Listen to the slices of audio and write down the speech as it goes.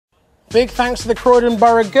Big thanks to the Croydon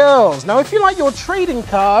Borough girls. Now, if you like your trading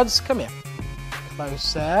cards, come here.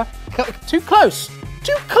 Close there. Too close.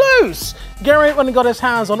 Too close! Gary went and got his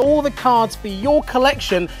hands on all the cards for your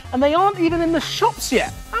collection, and they aren't even in the shops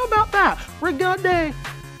yet. How about that? Regardez!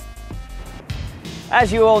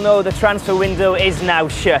 As you all know, the transfer window is now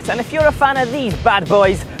shut, and if you're a fan of these bad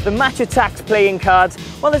boys, the Match Attacks playing cards,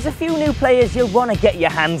 well, there's a few new players you'll want to get your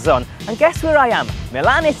hands on. And guess where I am?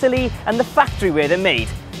 Milan, Italy, and the factory where they're made.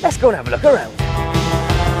 Let's go and have a look around.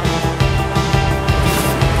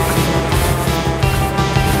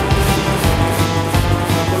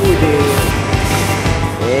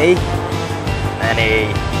 E and E.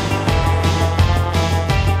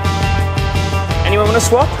 Anyone want to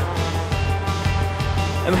swap?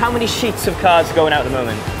 How many sheets of cards are going out at the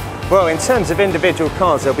moment? Well, in terms of individual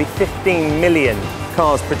cards, there'll be 15 million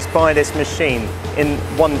cards produced by this machine in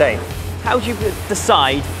one day. How do you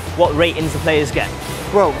decide what ratings the players get?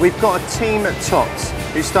 Well, we've got a team at Tots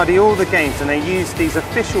who study all the games, and they use these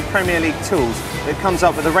official Premier League tools that comes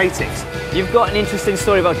up with the ratings. You've got an interesting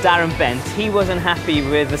story about Darren Bent. He wasn't happy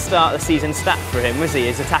with the start of the season stat for him, was he,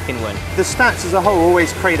 his attacking one? The stats as a whole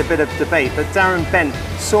always create a bit of debate, but Darren Bent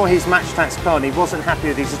saw his match stats card and he wasn't happy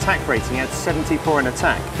with his attack rating. He had 74 in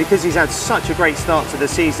attack. Because he's had such a great start to the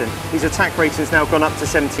season, his attack rating has now gone up to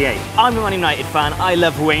 78. I'm a Man United fan. I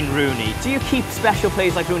love Wayne Rooney. Do you keep special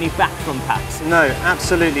players like Rooney back from packs? No,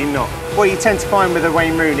 absolutely not. What you tend to find with a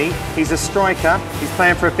Wayne Rooney, he's a striker, he's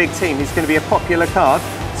playing for a big team, he's going to be a popular card,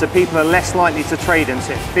 so people are less likely to trade him,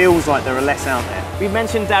 so it feels like there are less out there. We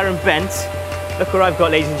mentioned Darren Bent. Look what I've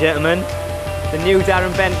got, ladies and gentlemen. The new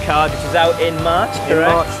Darren Bent card, which is out in March, correct? In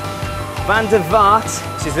March. Van der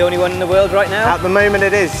Vaart, which is the only one in the world right now. At the moment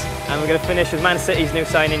it is. And we're going to finish with Man City's new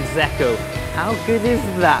signing, Zeko. How good is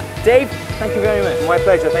that? Dave, thank you very much. My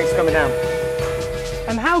pleasure, thanks for coming down.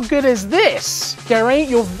 And how good is this, Gary?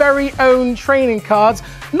 Your very own training cards.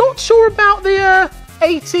 Not sure about the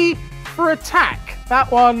 80 for attack.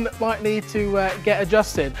 That one might need to get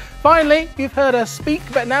adjusted. Finally, you've heard her speak,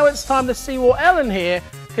 but now it's time to see what Ellen here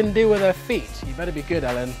can do with her feet. You better be good,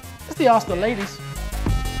 Ellen. It's the Arsenal ladies.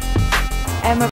 Emma